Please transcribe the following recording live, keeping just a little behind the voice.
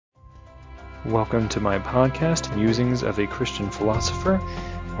Welcome to my podcast, Musings of a Christian Philosopher,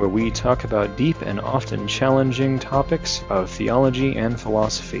 where we talk about deep and often challenging topics of theology and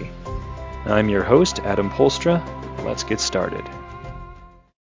philosophy. I'm your host, Adam Polstra. Let's get started.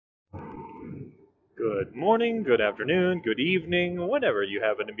 Good morning, good afternoon, good evening, whenever you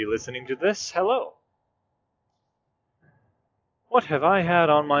happen to be listening to this. Hello. What have I had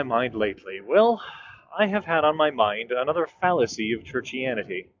on my mind lately? Well, I have had on my mind another fallacy of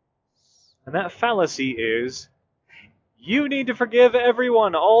churchianity. And that fallacy is, you need to forgive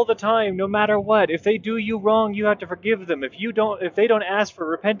everyone all the time, no matter what. If they do you wrong, you have to forgive them. If they don't ask for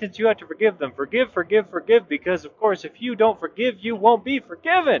repentance, you have to forgive them. Forgive, because of course, if you don't forgive, you won't be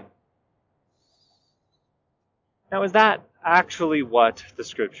forgiven. Now, is that actually what the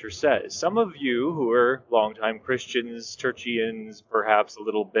scripture says? Some of you who are longtime Christians, churchians, perhaps a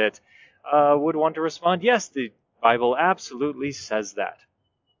little bit, would want to respond, yes, the Bible absolutely says that.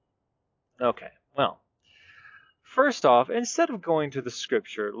 Okay, well, first off, instead of going to the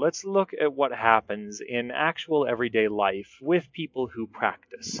scripture, let's look at what happens in actual everyday life with people who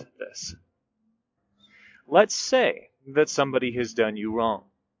practice this. Let's say that somebody has done you wrong.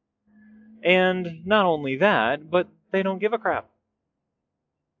 And not only that, but they don't give a crap.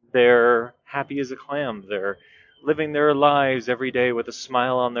 They're happy as a clam. They're living their lives every day with a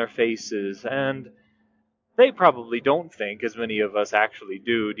smile on their faces. And they probably don't think, as many of us actually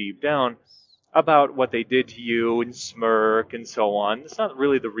do deep down, about what they did to you and smirk and so on. It's not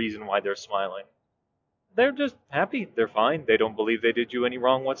really the reason why they're smiling. They're just happy. They're fine. They don't believe they did you any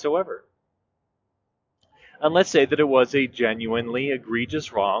wrong whatsoever. And let's say that it was a genuinely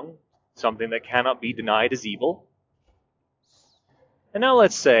egregious wrong, something that cannot be denied as evil. And now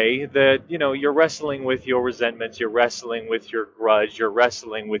let's say that, you're wrestling with your resentments, you're wrestling with your grudge, you're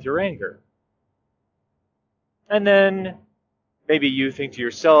wrestling with your anger. And then maybe you think to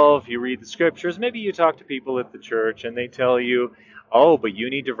yourself, you read the scriptures, maybe you talk to people at the church and they tell you, oh, but you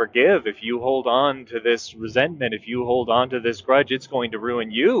need to forgive. If you hold on to this resentment, if you hold on to this grudge, it's going to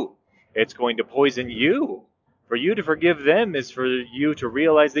ruin you. It's going to poison you. For you to forgive them is for you to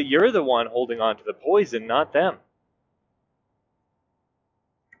realize that you're the one holding on to the poison, not them.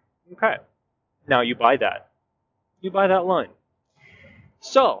 Okay. Now you buy that. You buy that line.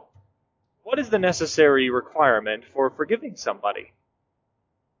 So, what is the necessary requirement for forgiving somebody?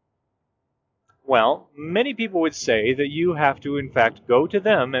 Well, many people would say that you have to, in fact, go to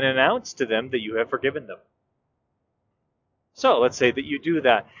them and announce to them that you have forgiven them. So, let's say that you do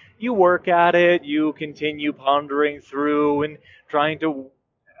that. You work at it, you continue pondering through and trying to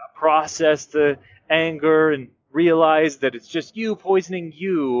process the anger and realize that it's just you poisoning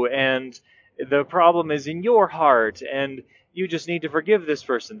you and the problem is in your heart and you just need to forgive this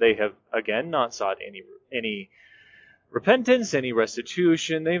person. They have, again, not sought any repentance, any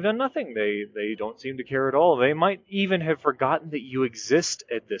restitution. They've done nothing. They don't seem to care at all. They might even have forgotten that you exist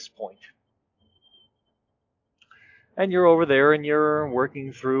at this point. And you're over there and you're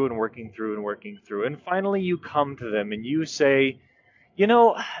working through and working through and working through. And finally you come to them and you say,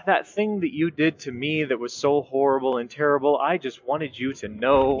 that thing that you did to me that was so horrible and terrible, I just wanted you to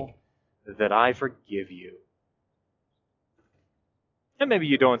know that I forgive you. And maybe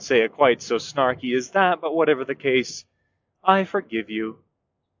you don't say it quite so snarky as that, but whatever the case, I forgive you.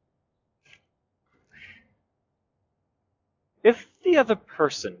 If the other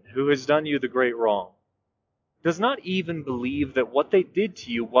person who has done you the great wrong does not even believe that what they did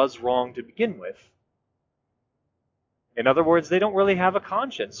to you was wrong to begin with, in other words, they don't really have a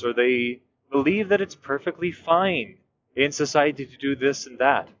conscience, or they believe that it's perfectly fine in society to do this and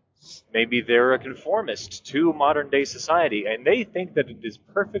that. Maybe they're a conformist to modern day society, and they think that it is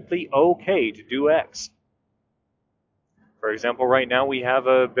perfectly okay to do X. For example, right now we have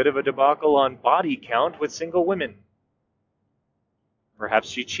a bit of a debacle on body count with single women. Perhaps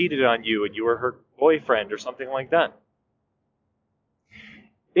she cheated on you and you were her boyfriend or something like that.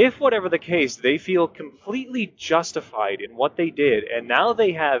 If, whatever the case, they feel completely justified in what they did, and now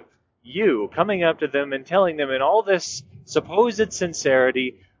they have you coming up to them and telling them in all this supposed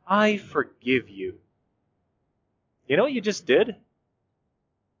sincerity, I forgive you. You know what you just did?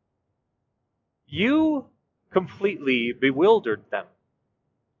 You completely bewildered them.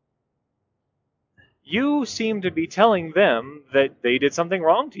 You seem to be telling them that they did something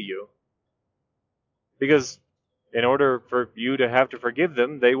wrong to you. Because in order for you to have to forgive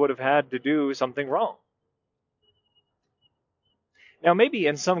them, they would have had to do something wrong. Now, maybe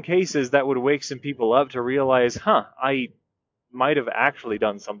in some cases that would wake some people up to realize, I might have actually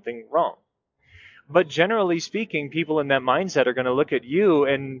done something wrong. But generally speaking, people in that mindset are going to look at you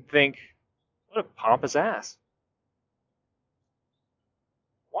and think, what a pompous ass.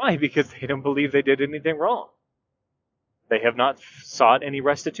 Why? Because they don't believe they did anything wrong. They have not sought any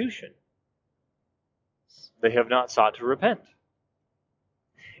restitution. They have not sought to repent.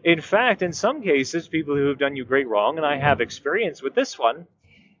 In fact, in some cases, people who have done you great wrong, and I have experience with this one,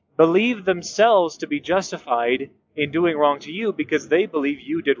 believe themselves to be justified in doing wrong to you because they believe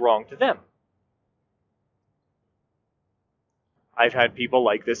you did wrong to them. I've had people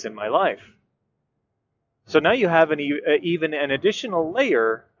like this in my life. So now you have even an additional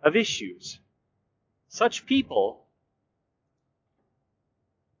layer of issues. Such people,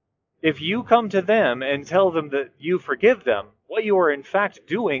 if you come to them and tell them that you forgive them, what you are in fact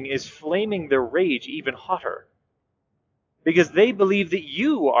doing is flaming their rage even hotter. Because they believe that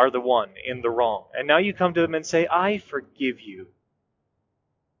you are the one in the wrong. And now you come to them and say, I forgive you.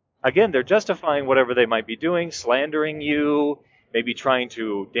 Again, they're justifying whatever they might be doing, slandering you, maybe trying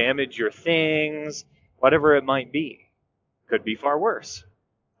to damage your things, whatever it might be. Could be far worse.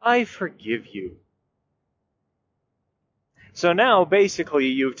 I forgive you. So now, basically,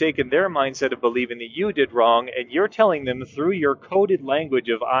 you've taken their mindset of believing that you did wrong, and you're telling them through your coded language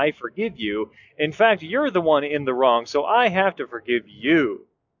of I forgive you, in fact, you're the one in the wrong, so I have to forgive you.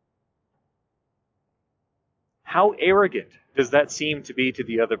 How arrogant does that seem to be to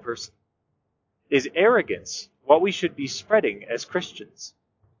the other person? Is arrogance what we should be spreading as Christians?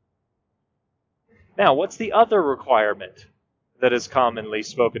 Now, what's the other requirement that is commonly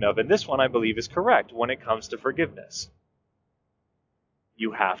spoken of? And this one, I believe, is correct when it comes to forgiveness.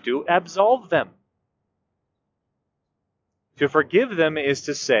 You have to absolve them. To forgive them is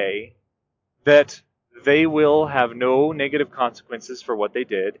to say that they will have no negative consequences for what they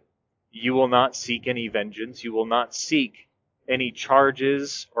did. You will not seek any vengeance. You will not seek any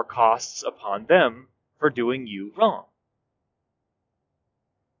charges or costs upon them for doing you wrong.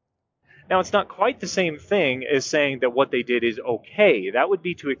 Now, it's not quite the same thing as saying that what they did is okay. That would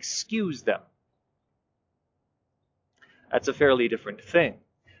be to excuse them. That's a fairly different thing.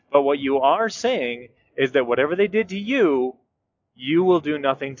 But what you are saying is that whatever they did to you, you will do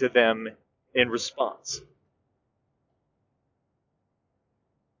nothing to them in response.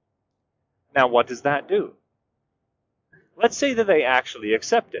 Now, what does that do? Let's say that they actually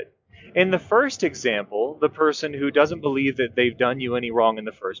accept it. In the first example, the person who doesn't believe that they've done you any wrong in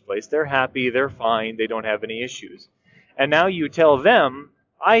the first place, they're happy, they're fine, they don't have any issues. And now you tell them,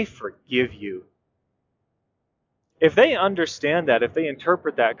 I forgive you. If they understand that, if they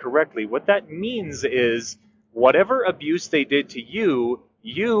interpret that correctly, what that means is whatever abuse they did to you,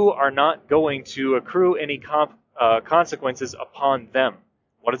 you are not going to accrue any consequences upon them.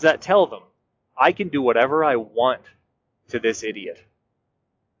 What does that tell them? I can do whatever I want to this idiot.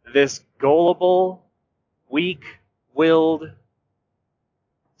 This gullible, weak-willed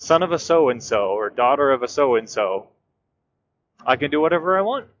son of a so-and-so or daughter of a so-and-so. I can do whatever I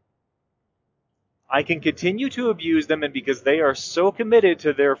want. I can continue to abuse them, and because they are so committed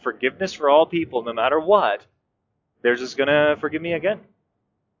to their forgiveness for all people, no matter what, they're just going to forgive me again.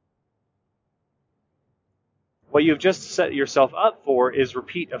 What you've just set yourself up for is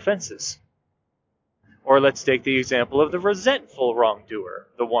repeat offenses. Or let's take the example of the resentful wrongdoer,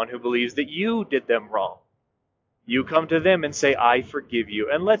 the one who believes that you did them wrong. You come to them and say, I forgive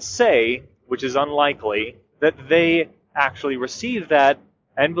you. And let's say, which is unlikely, that they actually receive that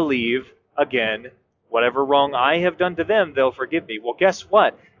and believe, again, whatever wrong I have done to them, they'll forgive me. Well, guess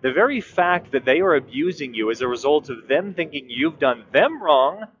what? The very fact that they are abusing you as a result of them thinking you've done them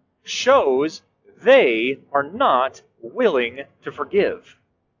wrong shows they are not willing to forgive.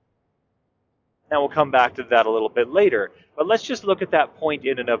 Now, we'll come back to that a little bit later, but let's just look at that point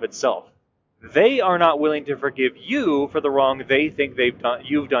in and of itself. They are not willing to forgive you for the wrong they think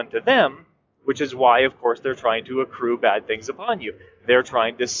you've done to them, which is why, of course, they're trying to accrue bad things upon you. They're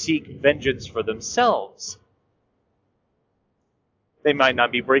trying to seek vengeance for themselves. They might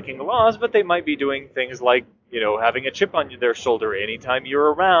not be breaking the laws, but they might be doing things like, having a chip on their shoulder anytime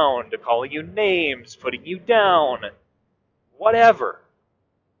you're around, calling you names, putting you down, whatever.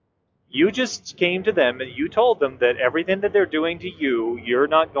 You just came to them and you told them that everything that they're doing to you, you're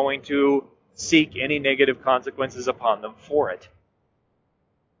not going to seek any negative consequences upon them for it.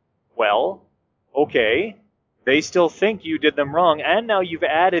 Well, okay, they still think you did them wrong, and now you've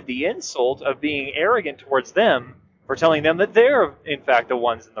added the insult of being arrogant towards them for telling them that they're, in fact, the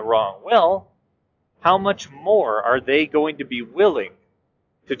ones in the wrong. Well, how much more are they going to be willing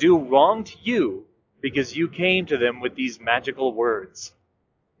to do wrong to you because you came to them with these magical words?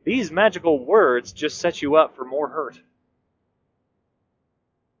 These magical words just set you up for more hurt.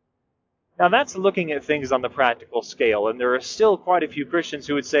 Now that's looking at things on the practical scale, and there are still quite a few Christians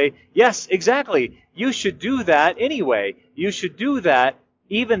who would say, yes, exactly, you should do that anyway. You should do that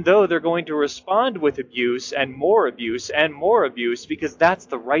even though they're going to respond with abuse and more abuse and more abuse, because that's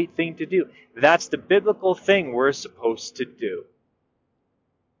the right thing to do. That's the biblical thing we're supposed to do.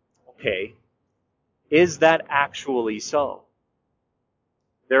 Okay, is that actually so?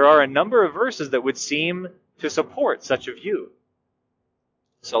 There are a number of verses that would seem to support such a view.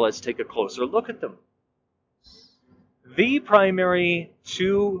 So let's take a closer look at them. The primary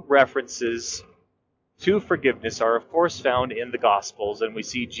two references to forgiveness are, of course, found in the Gospels, and we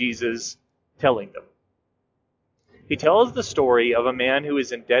see Jesus telling them. He tells the story of a man who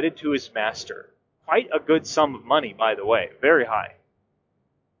is indebted to his master. Quite a good sum of money, by the way, very high.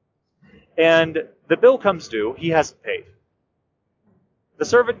 And the bill comes due, he hasn't paid. The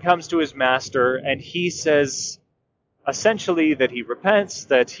servant comes to his master, and he says, essentially, that he repents,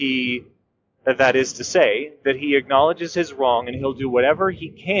 that is to say, that he acknowledges his wrong, and he'll do whatever he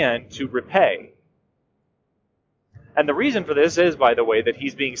can to repay. And the reason for this is, by the way, that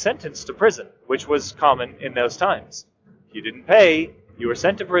he's being sentenced to prison, which was common in those times. If you didn't pay, you were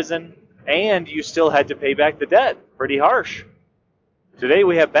sent to prison, and you still had to pay back the debt. Pretty harsh. Today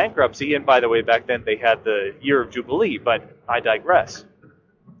we have bankruptcy, and by the way, back then they had the year of Jubilee, but I digress.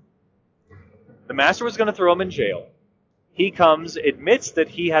 The master was going to throw him in jail. He comes, admits that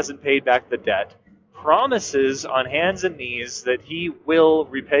he hasn't paid back the debt, promises on hands and knees that he will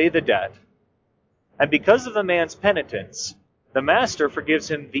repay the debt. And because of the man's penitence, the master forgives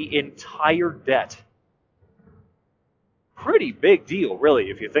him the entire debt. Pretty big deal, really,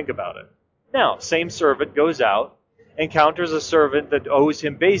 if you think about it. Now, same servant goes out, encounters a servant that owes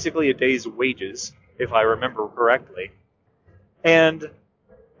him basically a day's wages, if I remember correctly. And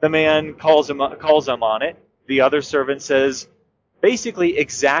the man calls him on it. The other servant says basically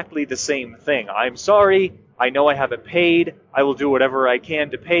exactly the same thing. I'm sorry. I know I haven't paid. I will do whatever I can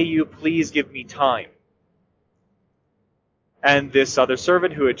to pay you. Please give me time. And this other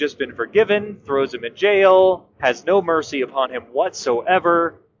servant who had just been forgiven throws him in jail, has no mercy upon him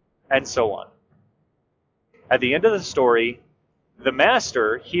whatsoever, and so on. At the end of the story, the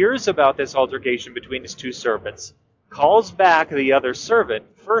master hears about this altercation between his two servants, calls back the other servant,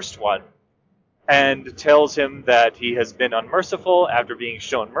 first one, and tells him that he has been unmerciful after being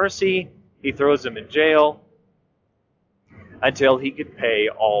shown mercy. He throws him in jail until he can pay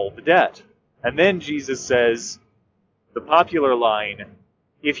all the debt. And then Jesus says, the popular line,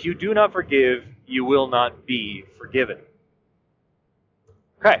 if you do not forgive, you will not be forgiven.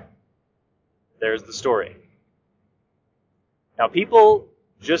 Okay, there's the story. Now people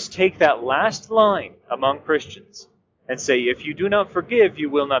just take that last line among Christians and say, if you do not forgive, you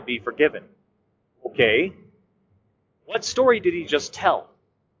will not be forgiven. Okay, what story did he just tell?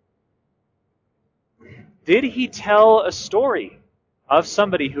 Did he tell a story of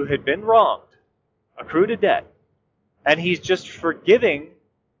somebody who had been wronged, accrued a debt, and he's just the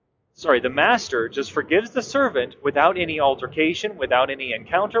master just forgives the servant without any altercation, without any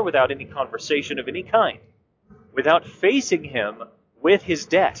encounter, without any conversation of any kind, without facing him with his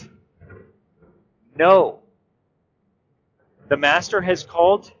debt? No. The master has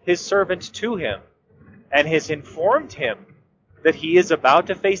called his servant to him and has informed him that he is about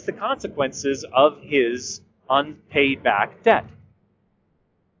to face the consequences of his unpaid back debt.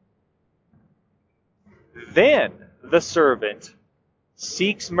 Then the servant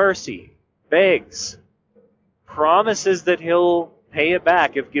seeks mercy, begs, promises that he'll pay it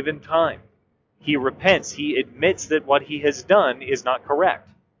back if given time. He repents. He admits that what he has done is not correct.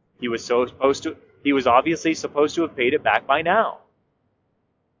 He was obviously supposed to have paid it back by now.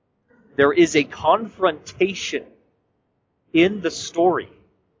 There is a confrontation in the story.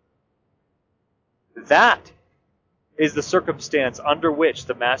 That is the circumstance under which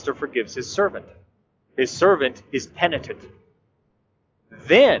the master forgives his servant. His servant is penitent.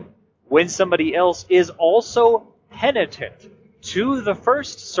 Then, when somebody else is also penitent to the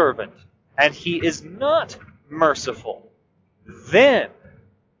first servant, and he is not merciful, then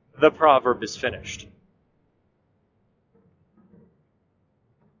the proverb is finished.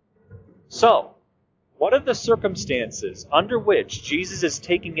 So, what are the circumstances under which Jesus is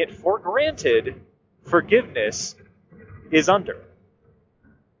taking it for granted forgiveness is under?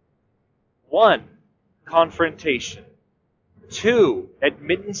 1, confrontation. 2,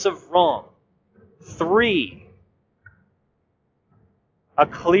 admittance of wrong. 3, a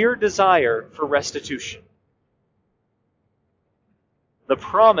clear desire for restitution. The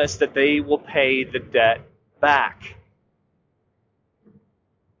promise that they will pay the debt back.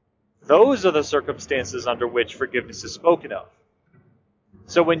 Those are the circumstances under which forgiveness is spoken of.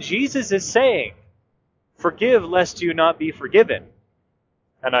 So when Jesus is saying, forgive lest you not be forgiven,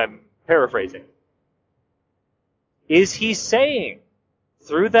 and I'm paraphrasing, is he saying,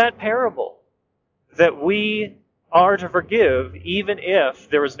 through that parable that we are to forgive even if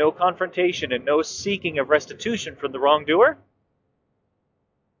there is no confrontation and no seeking of restitution from the wrongdoer?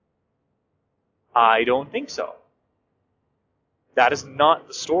 I don't think so. That is not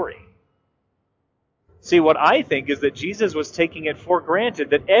the story. See, what I think is that Jesus was taking it for granted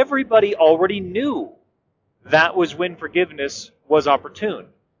that everybody already knew that was when forgiveness was opportune,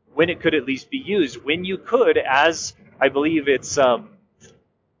 when it could at least be used, when you could, as I believe it's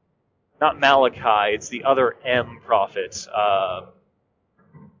not Malachi, it's the other M prophet.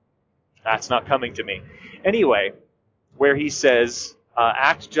 That's not coming to me. Anyway, where he says,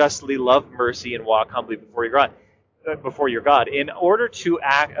 act justly, love mercy, and walk humbly before your God. In order to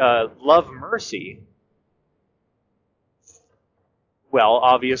love mercy, well,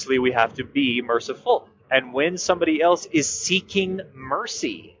 obviously we have to be merciful. And when somebody else is seeking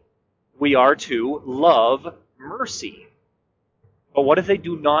mercy, we are to love mercy. But what if they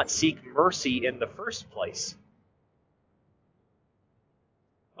do not seek mercy in the first place?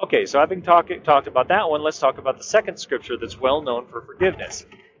 Okay, so having talked about that one, let's talk about the second scripture that's well known for forgiveness.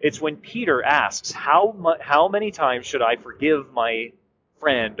 It's when Peter asks, how many times should I forgive my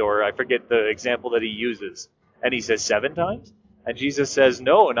friend? Or I forget the example that he uses. And he says 7 times? And Jesus says,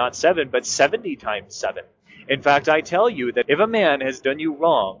 no, not 7, but 70 times 7. In fact, I tell you that if a man has done you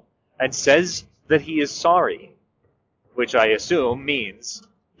wrong and says that he is sorry, which I assume means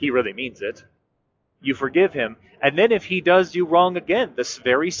he really means it, you forgive him. And then if he does you wrong again this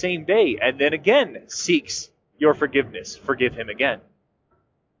very same day, and then again seeks your forgiveness, forgive him again.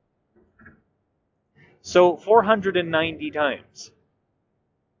 So 490 times.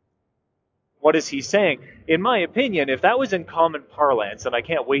 What is he saying? In my opinion, if that was in common parlance, and I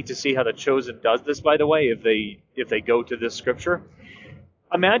can't wait to see how the Chosen does this, by the way, if they go to this scripture,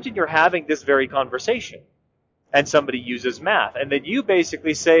 imagine you're having this very conversation, and somebody uses math, and then you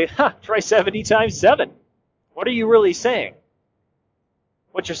basically say, try 70 times 7. What are you really saying?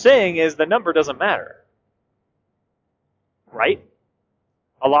 What you're saying is the number doesn't matter. Right?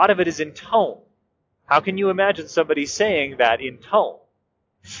 A lot of it is in tone. How can you imagine somebody saying that in tone?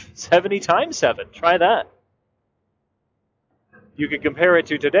 70 times 7. Try that. You could compare it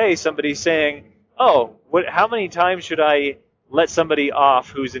to today, somebody saying, how many times should I let somebody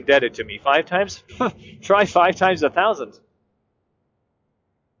off who's indebted to me? 5 times? Try 5 times 1,000.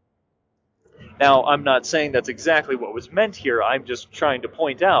 Now, I'm not saying that's exactly what was meant here. I'm just trying to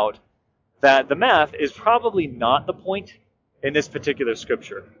point out that the math is probably not the point in this particular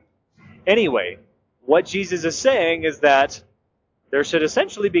scripture. Anyway, what Jesus is saying is that there should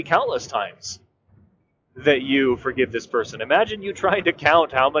essentially be countless times that you forgive this person. Imagine you trying to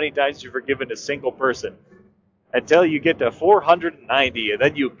count how many times you've forgiven a single person until you get to 490 and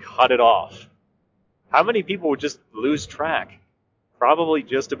then you cut it off. How many people would just lose track? Probably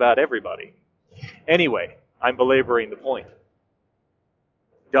just about everybody. Anyway, I'm belaboring the point.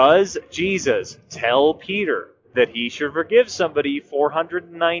 Does Jesus tell Peter that he should forgive somebody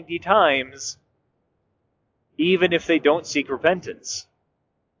 490 times even if they don't seek repentance?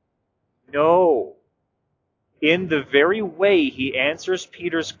 No. In the very way he answers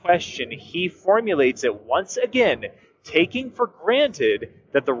Peter's question, he formulates it once again, taking for granted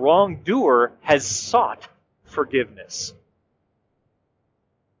that the wrongdoer has sought forgiveness.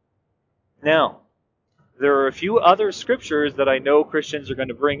 Now, there are a few other scriptures that I know Christians are going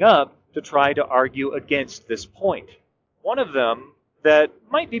to bring up to try to argue against this point. One of them that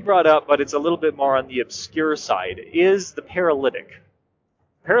might be brought up, but it's a little bit more on the obscure side, is the paralytic.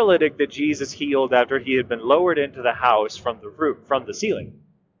 Paralytic that Jesus healed after he had been lowered into the house from the roof, from the ceiling.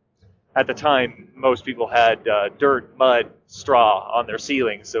 At the time, most people had dirt, mud, straw on their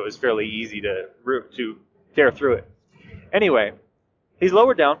ceilings, so it was fairly easy to tear through it. Anyway, he's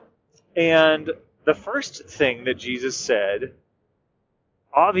lowered down, and the first thing that Jesus said,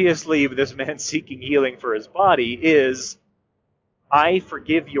 obviously this man seeking healing for his body, is, I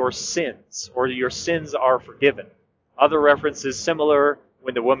forgive your sins, or your sins are forgiven. Other references similar,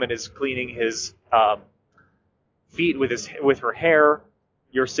 when the woman is cleaning his feet with her hair,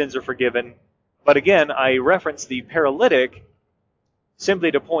 your sins are forgiven. But again, I reference the paralytic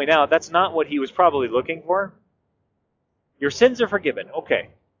simply to point out that's not what he was probably looking for. Your sins are forgiven. Okay.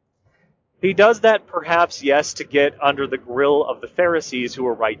 He does that perhaps, yes, to get under the grill of the Pharisees who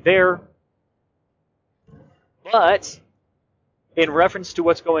were right there. But in reference to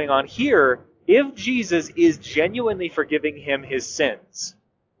what's going on here, if Jesus is genuinely forgiving him his sins,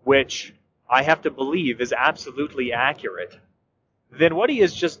 which I have to believe is absolutely accurate, then what he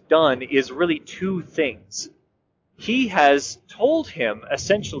has just done is really 2 things. He has told him,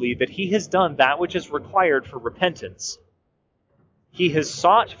 essentially, that he has done that which is required for repentance. He has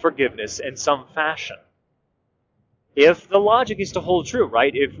sought forgiveness in some fashion. If the logic is to hold true,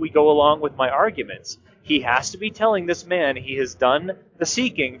 right? If we go along with my arguments, he has to be telling this man he has done the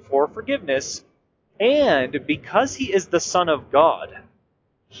seeking for forgiveness, and because he is the Son of God,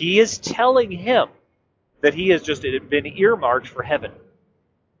 he is telling him that he has just been earmarked for heaven,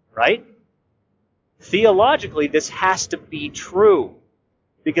 right? Theologically, this has to be true,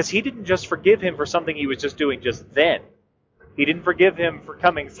 because he didn't just forgive him for something he was just doing just then. He didn't forgive him for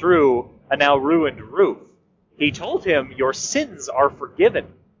coming through a now ruined roof. He told him, your sins are forgiven.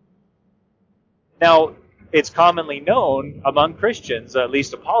 Now, it's commonly known among Christians, at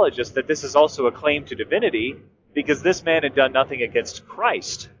least apologists, that this is also a claim to divinity, because this man had done nothing against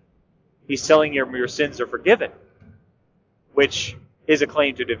Christ. He's telling him your sins are forgiven, which is a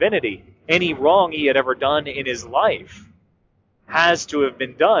claim to divinity. Any wrong he had ever done in his life has to have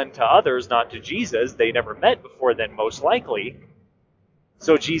been done to others, not to Jesus. They never met before then, most likely.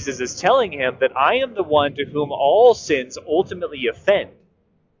 So Jesus is telling him that I am the one to whom all sins ultimately offend.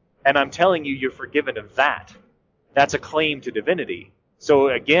 And I'm telling you, you're forgiven of that. That's a claim to divinity. So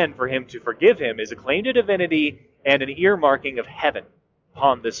again, for him to forgive him is a claim to divinity and an earmarking of heaven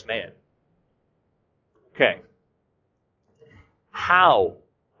upon this man. Okay. How,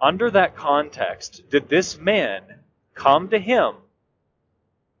 under that context, did this man come to him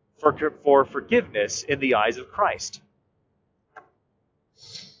for forgiveness in the eyes of Christ?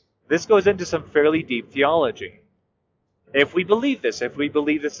 This goes into some fairly deep theology. If we believe this, if we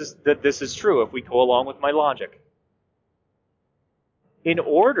believe that this is true, if we go along with my logic, in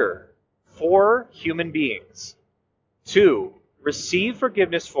order for human beings to receive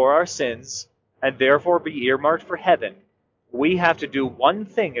forgiveness for our sins and therefore be earmarked for heaven, we have to do one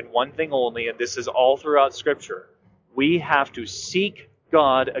thing and one thing only, and this is all throughout Scripture. We have to seek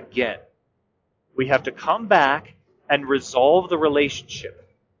God again. We have to come back and resolve the relationship.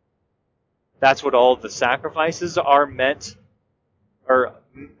 That's what all the sacrifices are meant, or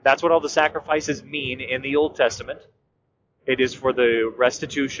that's what all the sacrifices mean in the Old Testament. It is for the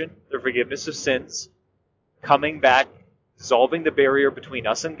restitution, the forgiveness of sins, coming back, dissolving the barrier between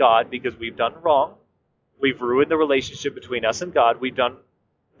us and God because we've done wrong. We've ruined the relationship between us and God.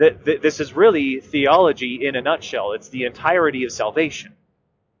 This is really theology in a nutshell. It's the entirety of salvation.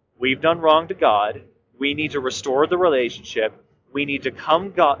 We've done wrong to God. We need to restore the relationship. We need to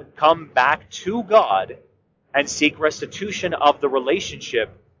come back to God and seek restitution of the relationship,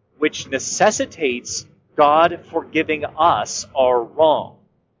 which necessitates God forgiving us our wrong.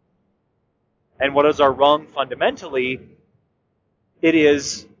 And what is our wrong fundamentally? It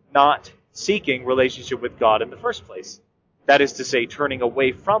is not seeking relationship with God in the first place. That is to say, turning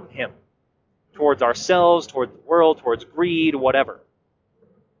away from Him, towards ourselves, towards the world, towards greed, whatever.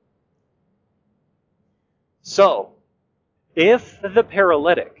 So, if the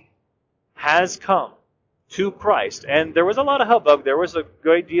paralytic has come to Christ, and there was a lot of hubbub, there was a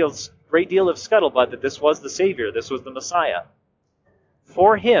great deal of scuttlebutt that this was the Savior, this was the Messiah.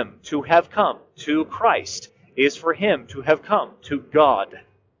 For him to have come to Christ is for him to have come to God.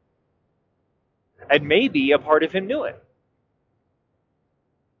 And maybe a part of him knew it.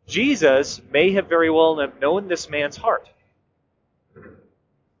 Jesus may have very well known this man's heart.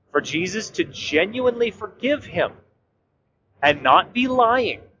 For Jesus to genuinely forgive him and not be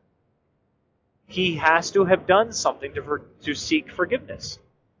lying, he has to have done something to seek forgiveness.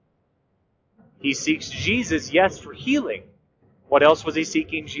 He seeks Jesus, yes, for healing. What else was he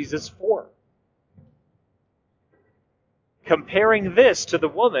seeking Jesus for? Comparing this to the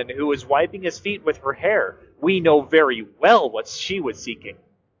woman who was wiping his feet with her hair, we know very well what she was seeking.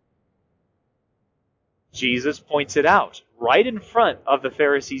 Jesus points it out right in front of the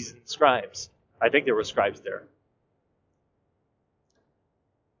Pharisees and scribes. I think there were scribes there.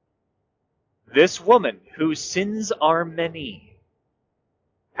 This woman, whose sins are many,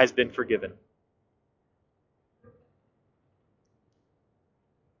 has been forgiven.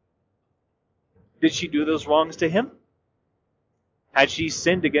 Did she do those wrongs to him? Had she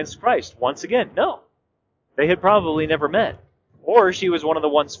sinned against Christ? Once again, no. They had probably never met. Or she was one of the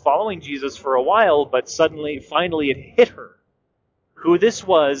ones following Jesus for a while, but finally it hit her who this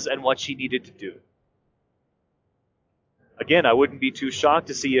was and what she needed to do. Again, I wouldn't be too shocked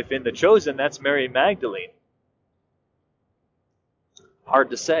to see if in the chosen that's Mary Magdalene.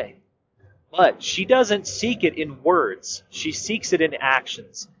 Hard to say. But she doesn't seek it in words. She seeks it in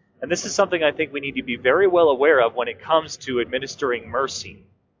actions. And this is something I think we need to be very well aware of when it comes to administering mercy.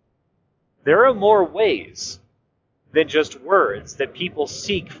 There are more ways than just words that people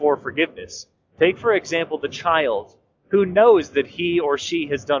seek for forgiveness. Take, for example, the child who knows that he or she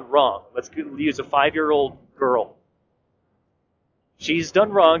has done wrong. Let's use a 5-year-old girl. She's done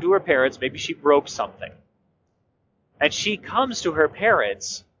wrong to her parents. Maybe she broke something. And she comes to her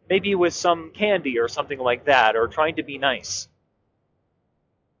parents, maybe with some candy or something like that, or trying to be nice.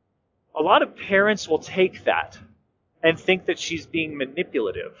 A lot of parents will take that and think that she's being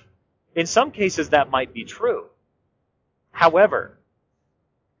manipulative. In some cases, that might be true. However,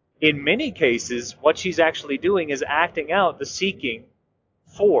 in many cases, what she's actually doing is acting out the seeking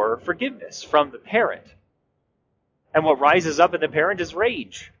for forgiveness from the parent. And what rises up in the parent is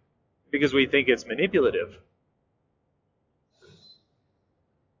rage, because we think it's manipulative.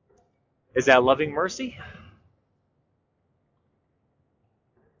 Is that loving mercy?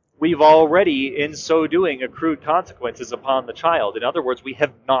 We've already, in so doing, accrued consequences upon the child. In other words, we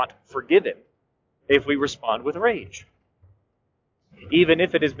have not forgiven if we respond with rage. Even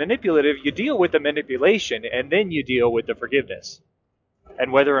if it is manipulative, you deal with the manipulation, and then you deal with the forgiveness,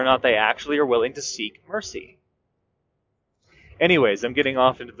 and whether or not they actually are willing to seek mercy. Anyways, I'm getting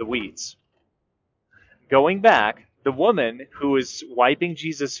off into the weeds. Going back, the woman who was wiping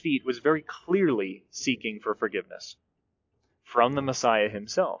Jesus' feet was very clearly seeking for forgiveness from the Messiah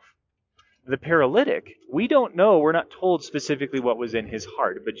himself. The paralytic, we don't know, we're not told specifically what was in his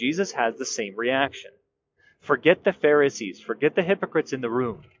heart, but Jesus has the same reaction. Forget the Pharisees, forget the hypocrites in the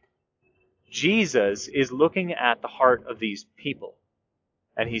room. Jesus is looking at the heart of these people,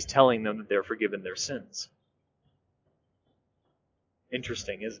 and he's telling them that they're forgiven their sins.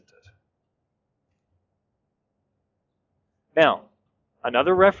 Interesting, isn't it? Now,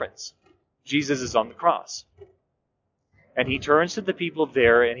 another reference. Jesus is on the cross. And he turns to the people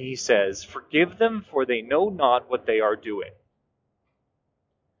there and he says, "Forgive them, for they know not what they are doing."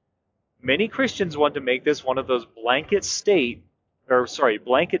 Many Christians want to make this one of those blanket sweep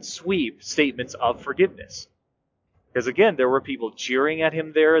statements of forgiveness. Because again, there were people jeering at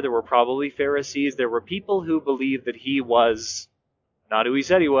him there. There were probably Pharisees. There were people who believed that he was not who he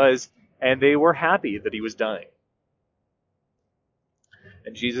said he was, and they were happy that he was dying.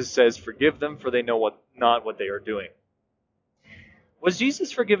 And Jesus says, "Forgive them, for they know not what they are doing." Was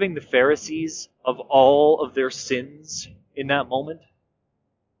Jesus forgiving the Pharisees of all of their sins in that moment?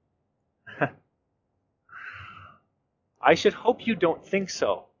 I should hope you don't think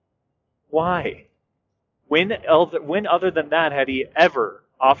so. Why? When other than that had he ever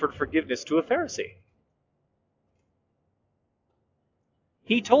offered forgiveness to a Pharisee?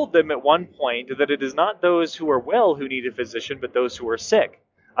 He told them at one point that it is not those who are well who need a physician, but those who are sick.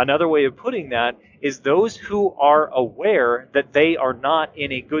 Another way of putting that is those who are aware that they are not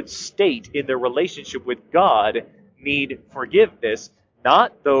in a good state in their relationship with God need forgiveness,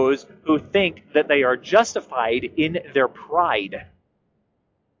 not those who think that they are justified in their pride.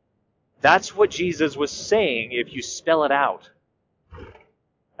 That's what Jesus was saying if you spell it out.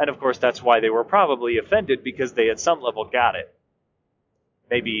 And of course, that's why they were probably offended, because they at some level got it.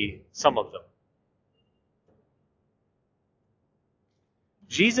 Maybe some of them.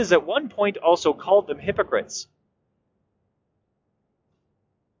 Jesus at one point also called them hypocrites.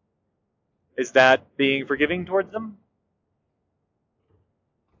 Is that being forgiving towards them?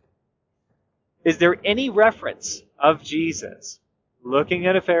 Is there any reference of Jesus looking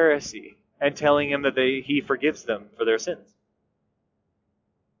at a Pharisee and telling him that he forgives them for their sins?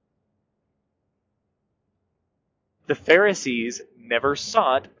 The Pharisees never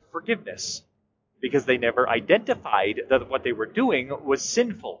sought forgiveness because they never identified that what they were doing was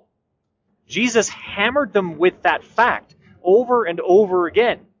sinful. Jesus hammered them with that fact over and over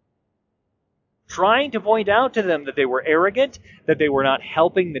again, trying to point out to them that they were arrogant, that they were not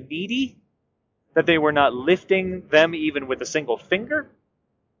helping the needy, that they were not lifting them even with a single finger.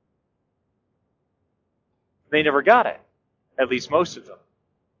 They never got it, at least most of them.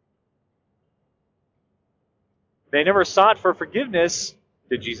 They never sought for forgiveness.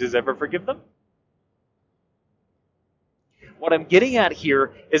 Did Jesus ever forgive them? What I'm getting at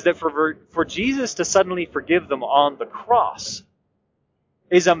here is that for Jesus to suddenly forgive them on the cross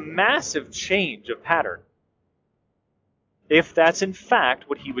is a massive change of pattern, if that's in fact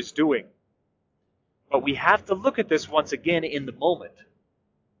what he was doing. But we have to look at this once again in the moment.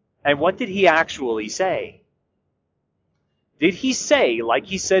 And what did he actually say? Did he say, like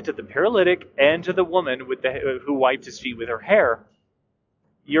he said to the paralytic and to the woman who wiped his feet with her hair,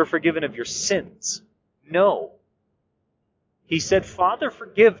 "You're forgiven of your sins"? No. He said, "Father,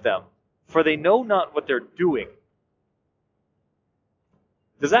 forgive them, for they know not what they're doing."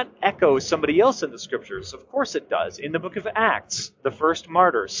 Does that echo somebody else in the scriptures? Of course it does. In the book of Acts, the first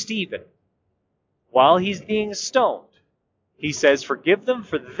martyr, Stephen, while he's being stoned, he says, "Forgive them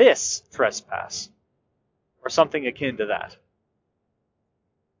for this trespass," or something akin to that.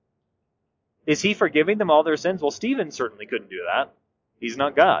 Is he forgiving them all their sins? Well, Stephen certainly couldn't do that. He's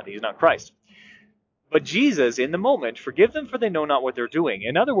not God. He's not Christ. But Jesus, in the moment, forgive them for they know not what they're doing.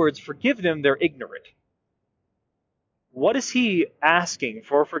 In other words, forgive them, they're ignorant. What is he asking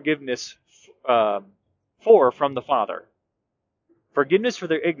for forgiveness for from the Father? Forgiveness for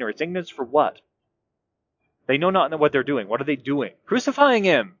their ignorance. Ignorance for what? They know not what they're doing. What are they doing? Crucifying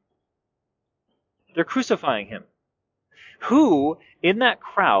him. They're crucifying him. Who, in that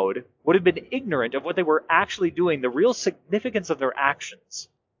crowd, would have been ignorant of what they were actually doing, the real significance of their actions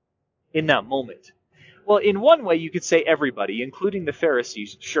in that moment? Well, in one way, you could say everybody, including the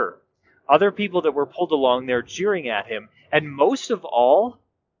Pharisees, sure. Other people that were pulled along there jeering at him, and most of all,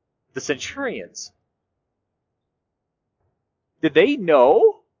 the centurions. Did they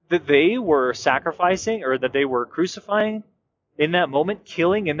know that they were sacrificing or that they were crucifying in that moment,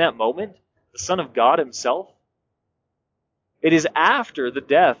 killing in that moment, the Son of God himself? It is after the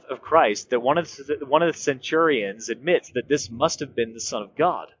death of Christ that one of the centurions admits that this must have been the Son of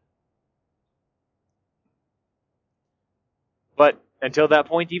God. But until that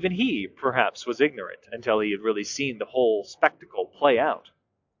point, even he, perhaps, was ignorant until he had really seen the whole spectacle play out.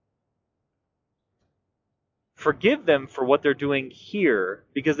 Forgive them for what they're doing here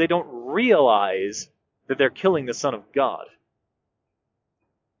because they don't realize that they're killing the Son of God.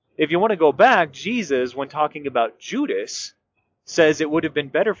 If you want to go back, Jesus, when talking about Judas, says it would have been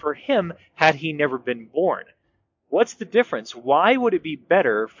better for him had he never been born. What's the difference? Why would it be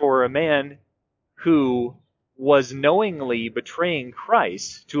better for a man who was knowingly betraying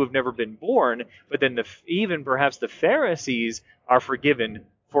Christ to have never been born, but then even perhaps the Pharisees are forgiven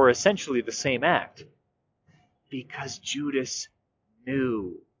for essentially the same act? Because Judas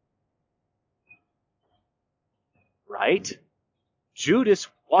knew. Right? Judas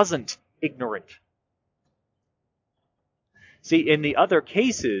wasn't ignorant. See, in the other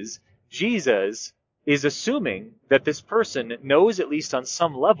cases, Jesus is assuming that this person knows at least on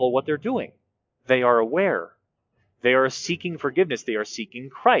some level what they're doing. They are aware. They are seeking forgiveness. They are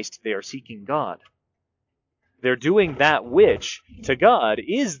seeking Christ. They are seeking God. They're doing that which, to God,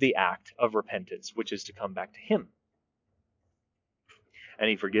 is the act of repentance, which is to come back to Him. And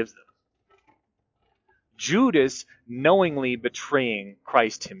He forgives them. Judas knowingly betraying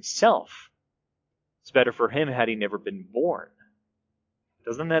Christ himself. It's better for him had he never been born.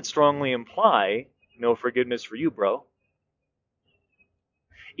 Doesn't that strongly imply no forgiveness for you, bro?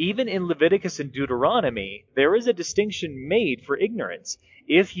 Even in Leviticus and Deuteronomy, there is a distinction made for ignorance.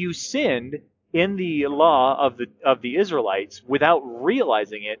 If you sinned in the law of the Israelites without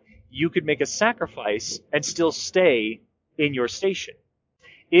realizing it, you could make a sacrifice and still stay in your station.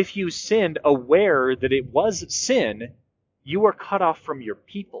 If you sinned aware that it was sin, you are cut off from your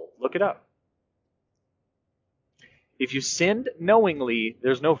people. Look it up. If you sinned knowingly,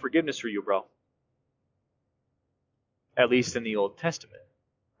 there's no forgiveness for you, bro. At least in the Old Testament,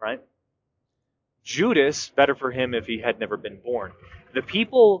 right? Judas, better for him if he had never been born. The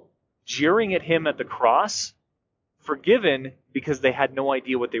people jeering at him at the cross, forgiven because they had no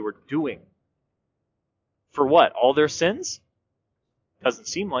idea what they were doing. For what? All their sins? Doesn't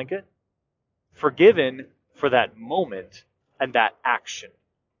seem like it. Forgiven for that moment and that action.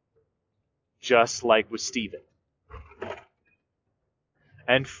 Just like with Stephen.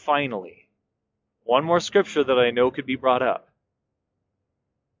 And finally, one more scripture that I know could be brought up.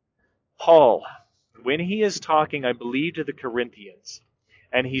 Paul, when he is talking, I believe, to the Corinthians,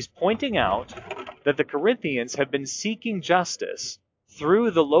 and he's pointing out that the Corinthians have been seeking justice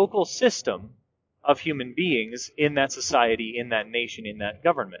through the local system of human beings in that society, in that nation, in that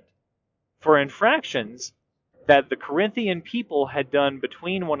government, for infractions that the Corinthian people had done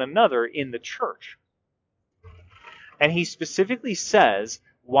between one another in the church. And he specifically says,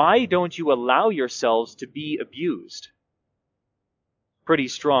 why don't you allow yourselves to be abused? Pretty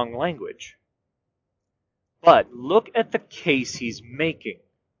strong language. But look at the case he's making.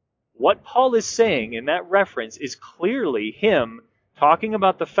 What Paul is saying in that reference is clearly him talking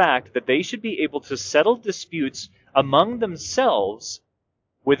about the fact that they should be able to settle disputes among themselves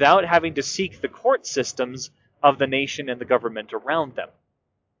without having to seek the court systems of the nation and the government around them.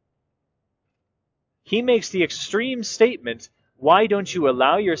 He makes the extreme statement, why don't you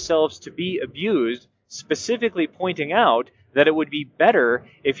allow yourselves to be abused, specifically pointing out that it would be better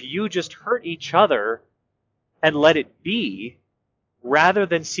if you just hurt each other and let it be, rather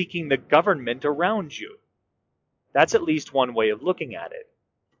than seeking the government around you. That's at least one way of looking at it.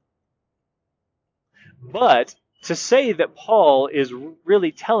 But to say that Paul is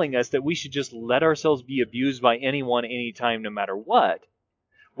really telling us that we should just let ourselves be abused by anyone, anytime, no matter what,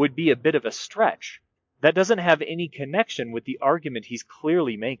 would be a bit of a stretch. That doesn't have any connection with the argument he's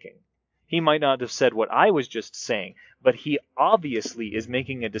clearly making. He might not have said what I was just saying, but he obviously is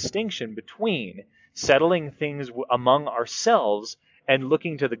making a distinction between settling things among ourselves and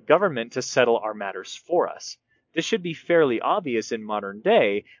looking to the government to settle our matters for us. This should be fairly obvious in modern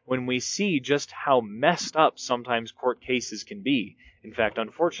day when we see just how messed up sometimes court cases can be. In fact,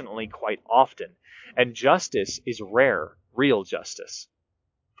 unfortunately, quite often. And justice is rare, real justice.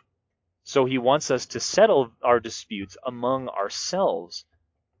 So he wants us to settle our disputes among ourselves.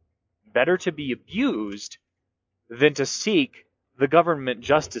 Better to be abused than to seek the government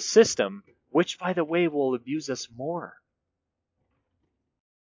justice system, which, by the way, will abuse us more.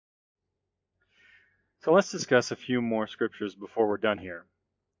 So let's discuss a few more scriptures before we're done here.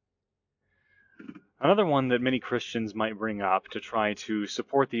 Another one that many Christians might bring up to try to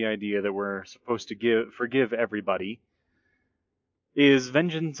support the idea that we're supposed to forgive everybody is,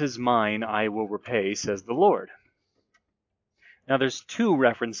 "Vengeance is mine, I will repay, says the Lord." Now there's two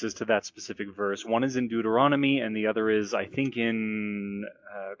references to that specific verse. One is in Deuteronomy, and the other is, I think, in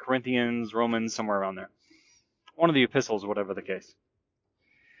Corinthians, Romans, somewhere around there. One of the epistles, whatever the case.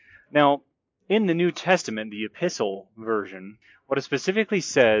 Now, in the New Testament, the epistle version, what it specifically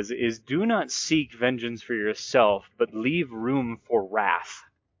says is, "Do not seek vengeance for yourself, but leave room for wrath."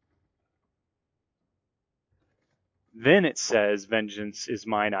 Then it says, "Vengeance is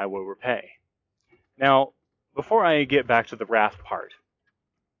mine, I will repay." Now, before I get back to the wrath part,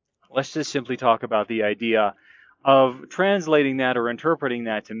 let's just simply talk about the idea of translating that or interpreting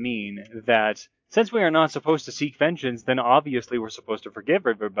that to mean that since we are not supposed to seek vengeance, then obviously we're supposed to forgive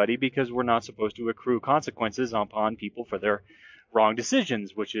everybody because we're not supposed to accrue consequences upon people for their wrong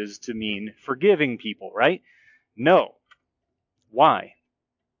decisions, which is to mean forgiving people, right? No. Why?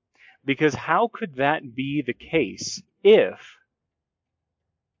 Because how could that be the case if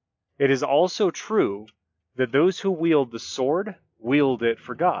it is also true that those who wield the sword wield it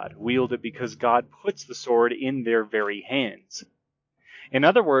for God, wield it because God puts the sword in their very hands? In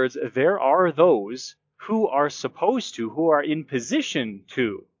other words, there are those who are supposed to, who are in position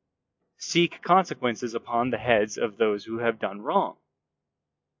to, seek consequences upon the heads of those who have done wrong.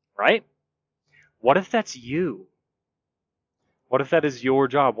 Right? What if that's you? What if that is your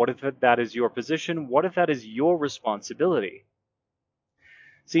job? What if that is your position? What if that is your responsibility?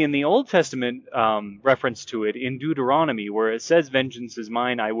 See, in the Old Testament reference to it, in Deuteronomy, where it says, "Vengeance is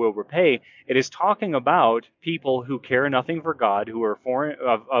mine, I will repay," it is talking about people who care nothing for God, who are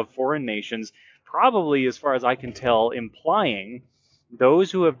of foreign nations, probably, as far as I can tell, implying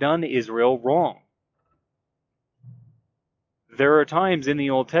those who have done Israel wrong. There are times in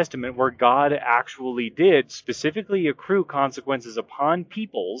the Old Testament where God actually did specifically accrue consequences upon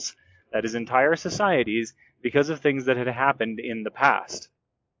peoples, that is, entire societies, because of things that had happened in the past.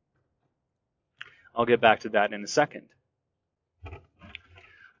 I'll get back to that in a second.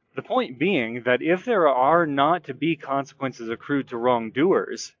 The point being that if there are not to be consequences accrued to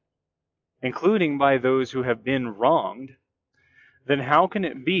wrongdoers, including by those who have been wronged, then how can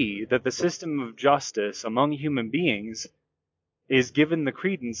it be that the system of justice among human beings is given the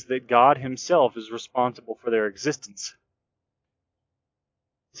credence that God himself is responsible for their existence?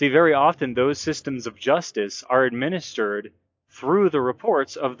 See, very often those systems of justice are administered through the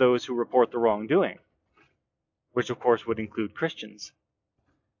reports of those who report the wrongdoing, which of course would include Christians.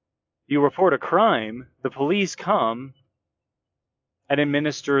 You report a crime, the police come and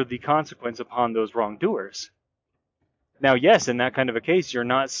administer the consequence upon those wrongdoers. Now, yes, in that kind of a case, you're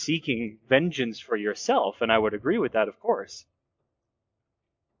not seeking vengeance for yourself, and I would agree with that, of course.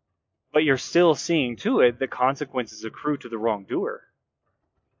 But you're still seeing to it that consequences accrue to the wrongdoer.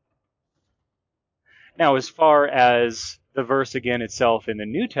 Now, as far as the verse again itself in the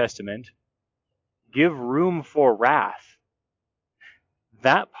New Testament, "Give room for wrath,"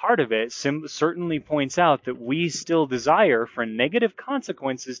 that part of it certainly points out that we still desire for negative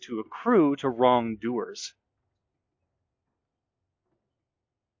consequences to accrue to wrongdoers.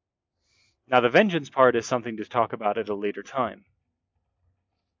 Now, the vengeance part is something to talk about at a later time.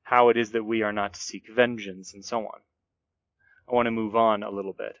 How it is that we are not to seek vengeance and so on. I want to move on a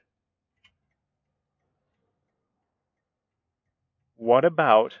little bit. What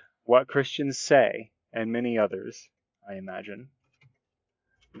about what Christians say, and many others, I imagine,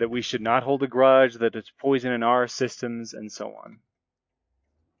 that we should not hold a grudge, that it's poison in our systems, and so on?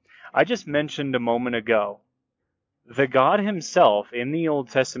 I just mentioned a moment ago that God himself, in the Old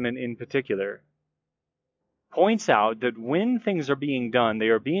Testament in particular, points out that when things are being done, they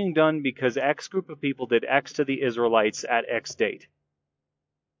are being done because X group of people did X to the Israelites at X date.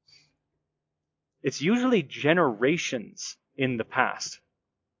 It's usually generations in the past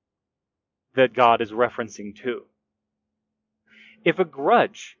that God is referencing to. If a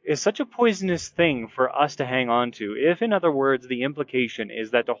grudge is such a poisonous thing for us to hang on to, if, in other words, the implication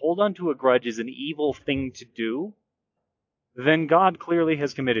is that to hold on to a grudge is an evil thing to do, then God clearly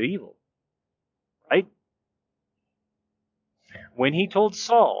has committed evil, right? When he told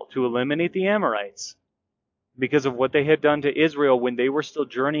Saul to eliminate the Amorites because of what they had done to Israel when they were still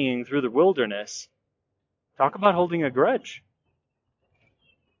journeying through the wilderness, talk about holding a grudge.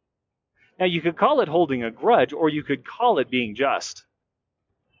 Now, you could call it holding a grudge, or you could call it being just.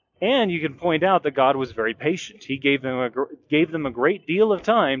 And you can point out that God was very patient. He gave them a great deal of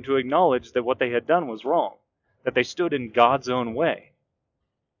time to acknowledge that what they had done was wrong, that they stood in God's own way.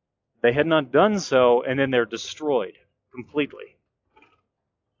 They had not done so, and then they're destroyed completely.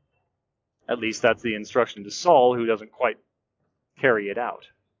 At least that's the instruction to Saul, who doesn't quite carry it out.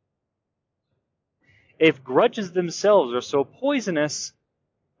 If grudges themselves are so poisonous,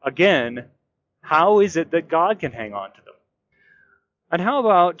 again, how is it that God can hang on to them? And how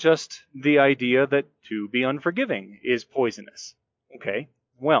about just the idea that to be unforgiving is poisonous? Okay,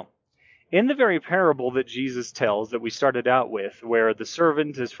 well, in the very parable that Jesus tells that we started out with, where the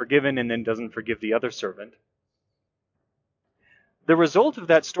servant is forgiven and then doesn't forgive the other servant, the result of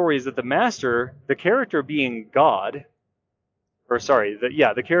that story is that the master, the character being God,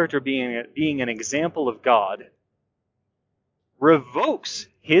 the character being an example of God, revokes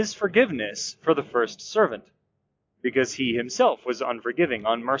his forgiveness for the first servant, because he himself was unforgiving,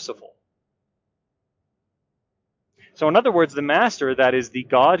 unmerciful. So in other words, the master, that is the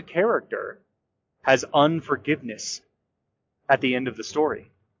God character, has unforgiveness at the end of the story.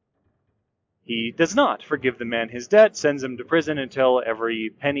 He does not forgive the man his debt, sends him to prison until every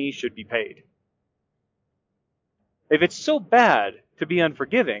penny should be paid. If it's so bad to be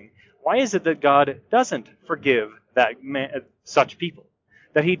unforgiving, why is it that God doesn't forgive such people?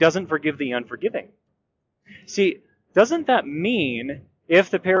 That he doesn't forgive the unforgiving? See, doesn't that mean, if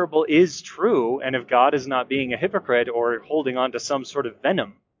the parable is true, and if God is not being a hypocrite or holding on to some sort of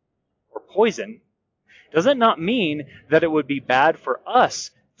venom or poison, does it not mean that it would be bad for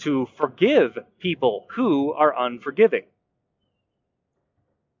us to forgive people who are unforgiving?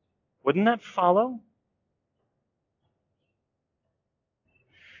 Wouldn't that follow?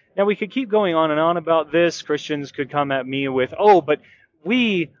 Now, we could keep going on and on about this. Christians could come at me with, oh, but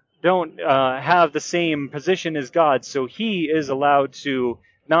we don't have the same position as God, so he is allowed to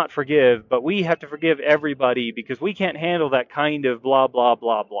not forgive, but we have to forgive everybody because we can't handle that kind of blah, blah,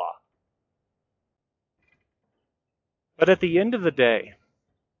 blah, blah. But at the end of the day,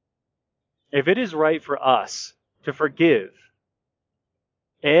 if it is right for us to forgive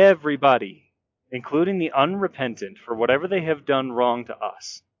everybody, including the unrepentant, for whatever they have done wrong to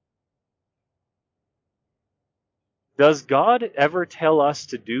us, does God ever tell us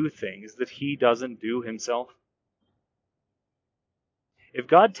to do things that he doesn't do himself? If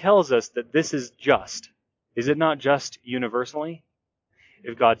God tells us that this is just, is it not just universally?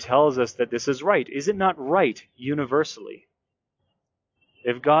 If God tells us that this is right, is it not right universally?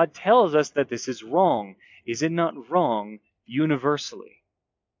 If God tells us that this is wrong, is it not wrong universally?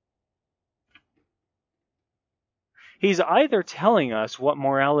 He's either telling us what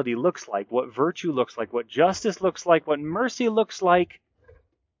morality looks like, what virtue looks like, what justice looks like, what mercy looks like,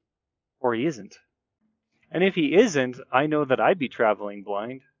 or he isn't. And if he isn't, I know that I'd be traveling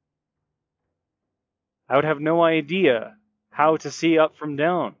blind. I would have no idea how to see up from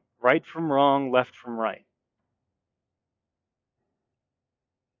down, right from wrong, left from right.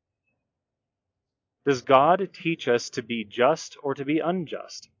 Does God teach us to be just or to be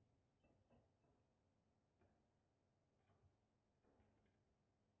unjust?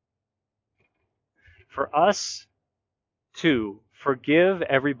 For us to forgive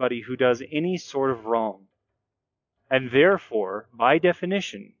everybody who does any sort of wrong, and therefore, by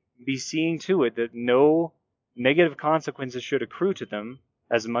definition, be seeing to it that no negative consequences should accrue to them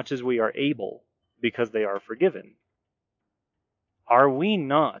as much as we are able, because they are forgiven. Are we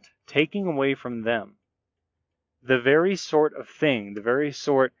not taking away from them the very sort of thing, the very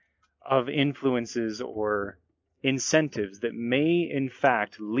sort of influences or incentives that may in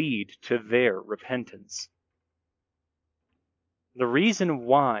fact lead to their repentance? The reason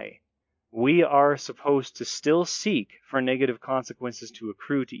why we are supposed to still seek for negative consequences to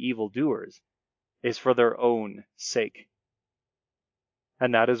accrue to evildoers is for their own sake.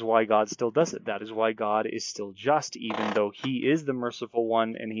 And that is why God still does it. That is why God is still just, even though he is the merciful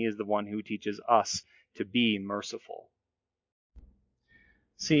one and he is the one who teaches us to be merciful.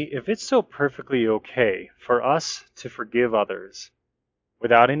 See, if it's so perfectly okay for us to forgive others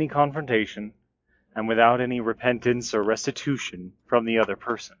without any confrontation and without any repentance or restitution from the other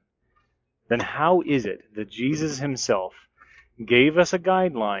person, then how is it that Jesus himself gave us a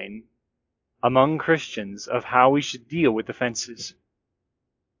guideline among Christians of how we should deal with offenses.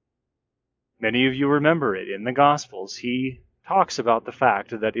 Many of you remember it in the Gospels. He talks about the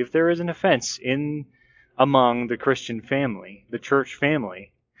fact that if there is an offense in among the Christian family, the church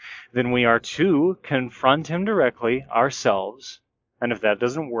family, then we are to confront him directly ourselves. And if that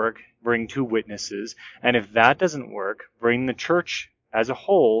doesn't work, bring two witnesses. And if that doesn't work, bring the church as a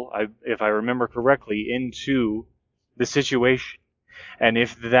whole, if I remember correctly, into the situation. And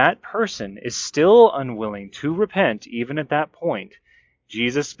if that person is still unwilling to repent, even at that point,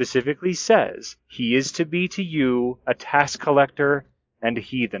 Jesus specifically says he is to be to you a tax collector and a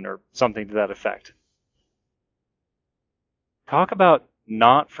heathen, or something to that effect. Talk about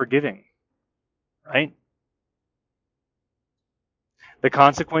not forgiving, right? The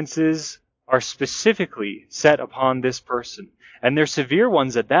consequences are specifically set upon this person, and they're severe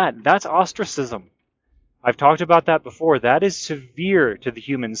ones at that. That's ostracism. I've talked about that before. That is severe to the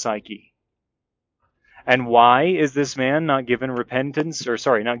human psyche. And why is this man not given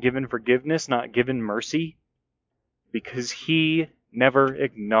not given forgiveness, not given mercy? Because he never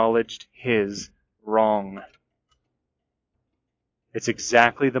acknowledged his wrong. It's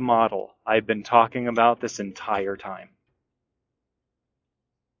exactly the model I've been talking about this entire time.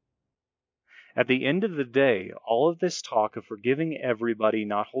 At the end of the day, all of this talk of forgiving everybody,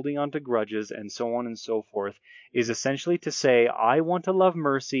 not holding on to grudges, and so on and so forth, is essentially to say, I want to love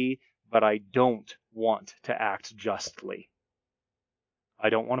mercy, but I don't want to act justly. I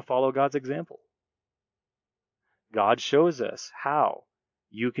don't want to follow God's example. God shows us how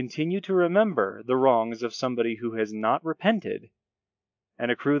you continue to remember the wrongs of somebody who has not repented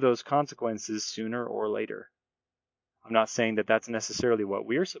and accrue those consequences sooner or later. I'm not saying that that's necessarily what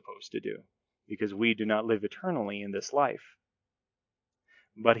we're supposed to do, because we do not live eternally in this life.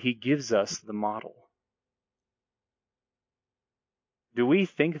 But he gives us the model. Do we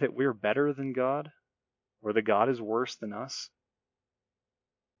think that we're better than God, or that God is worse than us?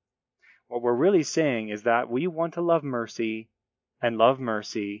 What we're really saying is that we want to love mercy and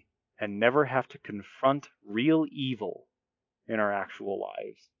never have to confront real evil in our actual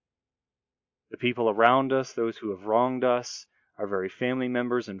lives. The people around us, those who have wronged us, our very family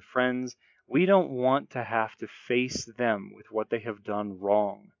members and friends, we don't want to have to face them with what they have done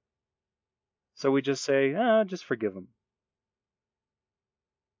wrong. So we just say, just forgive them.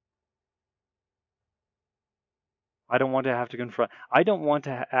 I don't want to have to confront. I don't want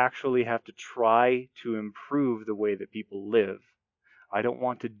to actually have to try to improve the way that people live. I don't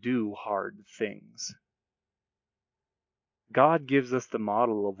want to do hard things. God gives us the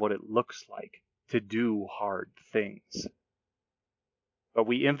model of what it looks like to do hard things. But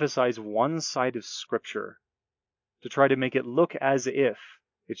we emphasize one side of Scripture to try to make it look as if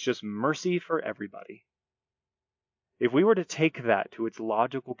it's just mercy for everybody. If we were to take that to its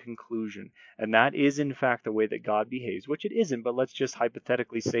logical conclusion, and that is in fact the way that God behaves, which it isn't, but let's just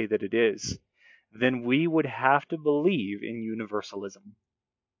hypothetically say that it is, then we would have to believe in universalism.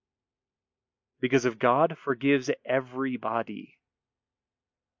 Because if God forgives everybody,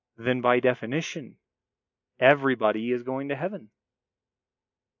 then by definition, everybody is going to heaven.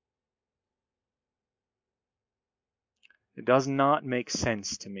 It does not make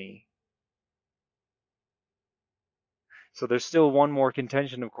sense to me. So there's still one more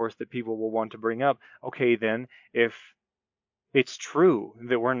contention, of course, that people will want to bring up. Okay, then, if it's true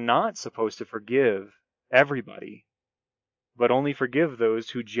that we're not supposed to forgive everybody, but only forgive those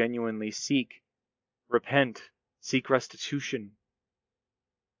who genuinely repent, seek restitution,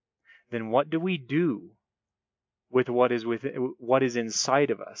 then what do we do with what is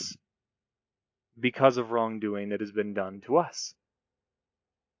inside of us because of wrongdoing that has been done to us?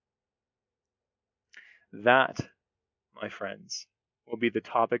 That, my friends, will be the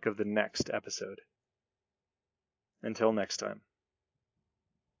topic of the next episode. Until next time.